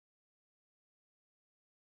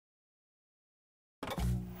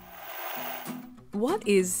What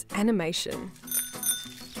is animation?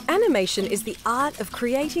 Animation is the art of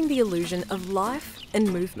creating the illusion of life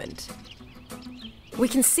and movement. We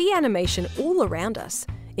can see animation all around us,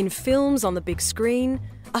 in films on the big screen,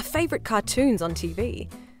 our favourite cartoons on TV,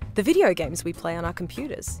 the video games we play on our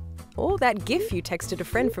computers, or that GIF you texted a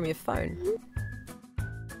friend from your phone.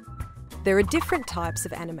 There are different types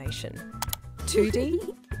of animation: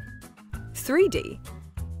 2D, 3D,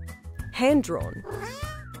 hand-drawn,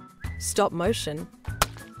 stop motion,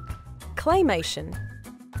 claymation,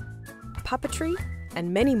 puppetry,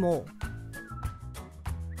 and many more.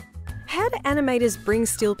 How do animators bring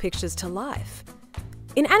still pictures to life?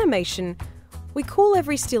 In animation, we call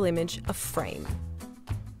every still image a frame.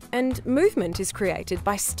 And movement is created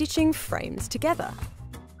by stitching frames together.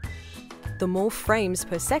 The more frames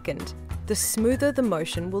per second, the smoother the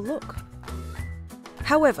motion will look.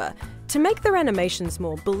 However, to make their animations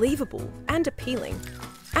more believable and appealing,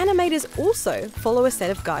 animators also follow a set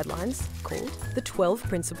of guidelines called the 12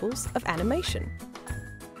 Principles of Animation.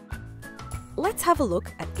 Let's have a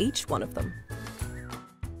look at each one of them.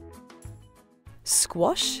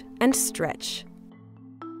 Squash and stretch.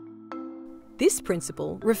 This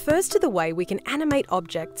principle refers to the way we can animate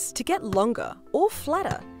objects to get longer or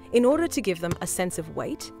flatter in order to give them a sense of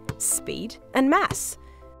weight, speed, and mass.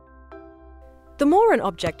 The more an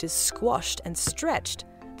object is squashed and stretched,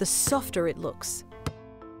 the softer it looks.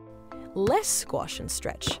 Less squash and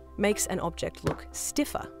stretch makes an object look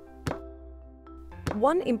stiffer.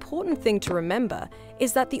 One important thing to remember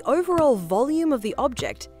is that the overall volume of the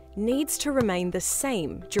object needs to remain the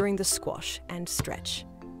same during the squash and stretch.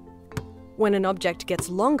 When an object gets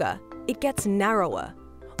longer, it gets narrower,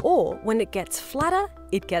 or when it gets flatter,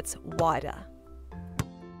 it gets wider.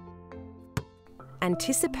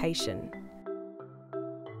 Anticipation.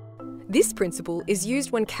 This principle is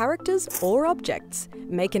used when characters or objects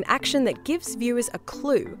make an action that gives viewers a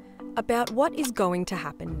clue about what is going to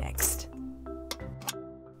happen next.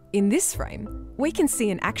 In this frame, we can see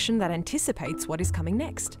an action that anticipates what is coming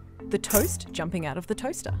next: the toast jumping out of the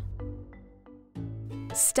toaster.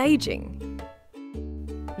 Staging.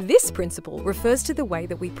 This principle refers to the way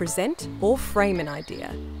that we present or frame an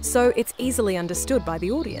idea, so it's easily understood by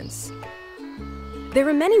the audience. There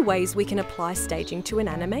are many ways we can apply staging to an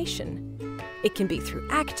animation. It can be through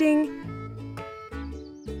acting,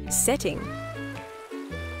 setting,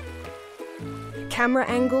 camera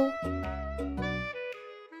angle,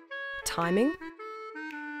 timing,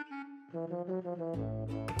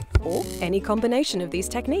 or any combination of these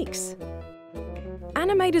techniques.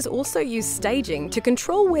 Animators also use staging to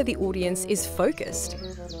control where the audience is focused.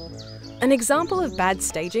 An example of bad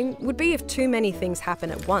staging would be if too many things happen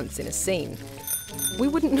at once in a scene. We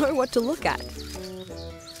wouldn't know what to look at.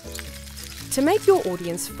 To make your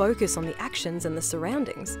audience focus on the actions and the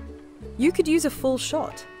surroundings, you could use a full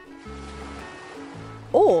shot.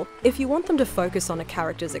 Or, if you want them to focus on a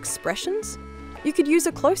character's expressions, you could use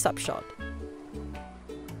a close-up shot.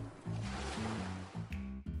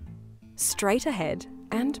 Straight ahead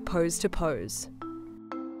and pose to pose.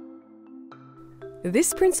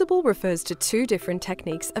 This principle refers to two different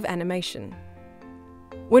techniques of animation.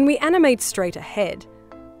 When we animate straight ahead,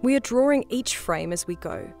 we are drawing each frame as we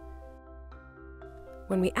go.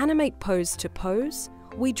 When we animate pose to pose,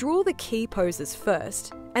 we draw the key poses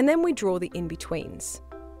first, and then we draw the in-betweens.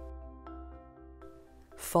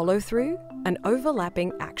 Follow through and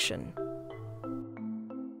overlapping action.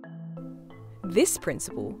 This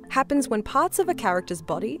principle happens when parts of a character's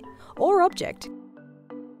body or object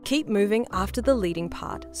keep moving after the leading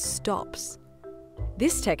part stops.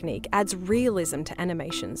 This technique adds realism to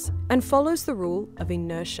animations and follows the rule of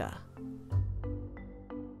inertia.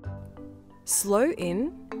 Slow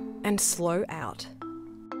in and slow out.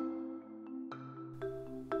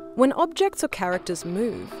 When objects or characters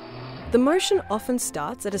move, the motion often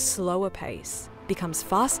starts at a slower pace, becomes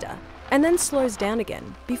faster, and then slows down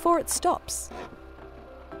again before it stops.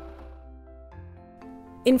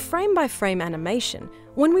 In frame-by-frame animation,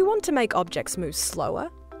 when we want to make objects move slower,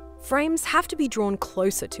 frames have to be drawn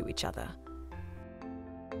closer to each other.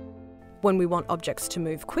 When we want objects to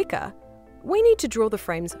move quicker, we need to draw the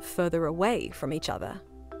frames further away from each other.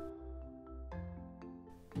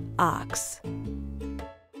 Arcs.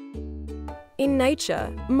 In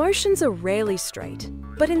nature, motions are rarely straight,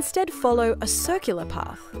 but instead follow a circular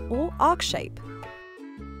path or arc shape.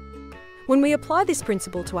 When we apply this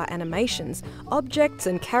principle to our animations, objects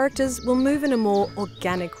and characters will move in a more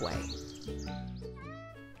organic way.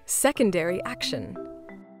 Secondary action.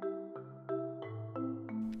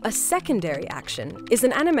 A secondary action is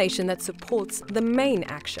an animation that supports the main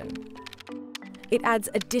action. It adds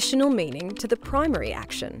additional meaning to the primary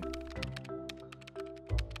action.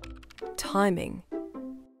 timing.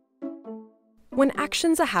 When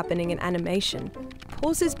actions are happening in animation,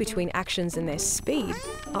 pauses between actions and their speed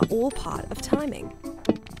are all part of timing.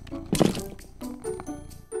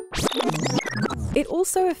 It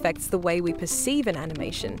also affects the way we perceive an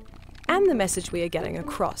animation and the message we are getting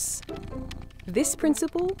across. This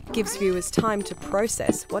principle gives viewers time to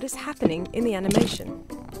process what is happening in the animation.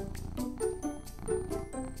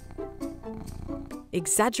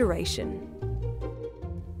 Exaggeration.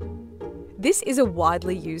 This is a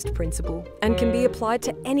widely used principle and can be applied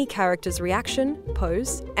to any character's reaction,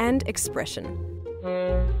 pose, and expression.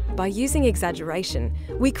 By using exaggeration,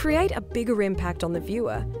 we create a bigger impact on the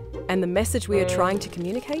viewer, and the message we are trying to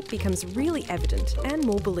communicate becomes really evident and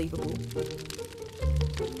more believable.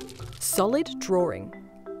 Solid drawing.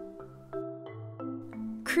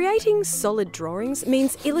 Creating solid drawings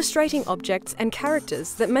means illustrating objects and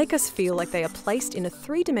characters that make us feel like they are placed in a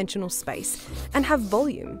three-dimensional space and have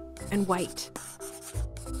volume and weight.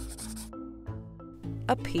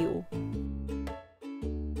 Appeal.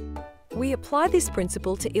 We apply this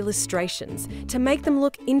principle to illustrations to make them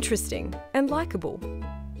look interesting and likeable.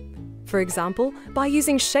 For example, by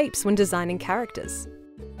using shapes when designing characters,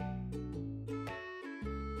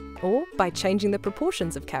 or by changing the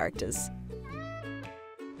proportions of characters.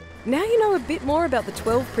 Now you know a bit more about the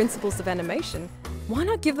 12 principles of animation. Why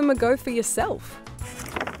not give them a go for yourself?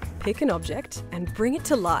 Pick an object and bring it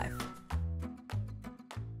to life.